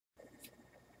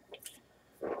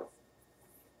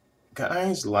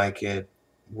Guys like it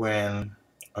when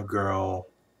a girl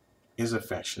is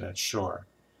affectionate, sure.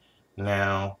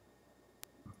 Now,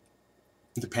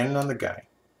 depending on the guy,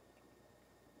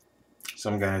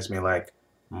 some guys may like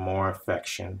more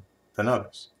affection than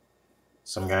others.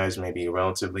 Some guys may be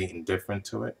relatively indifferent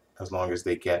to it as long as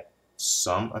they get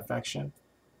some affection.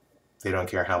 They don't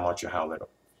care how much or how little.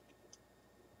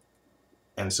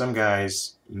 And some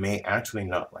guys may actually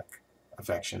not like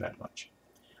affection that much.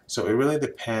 So it really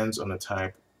depends on the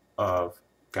type of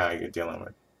guy you're dealing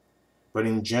with. But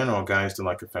in general, guys do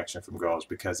like affection from girls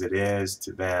because it is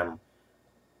to them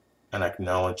an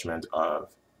acknowledgement of,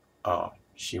 oh,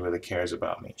 she really cares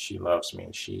about me. She loves me.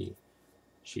 She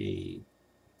she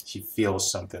feels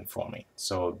something for me.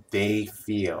 So they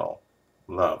feel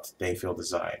loved. They feel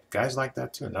desired. Guys like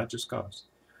that too, not just girls.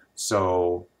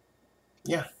 So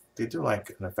yeah, they do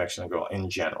like an affectionate girl in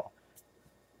general.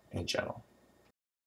 In general.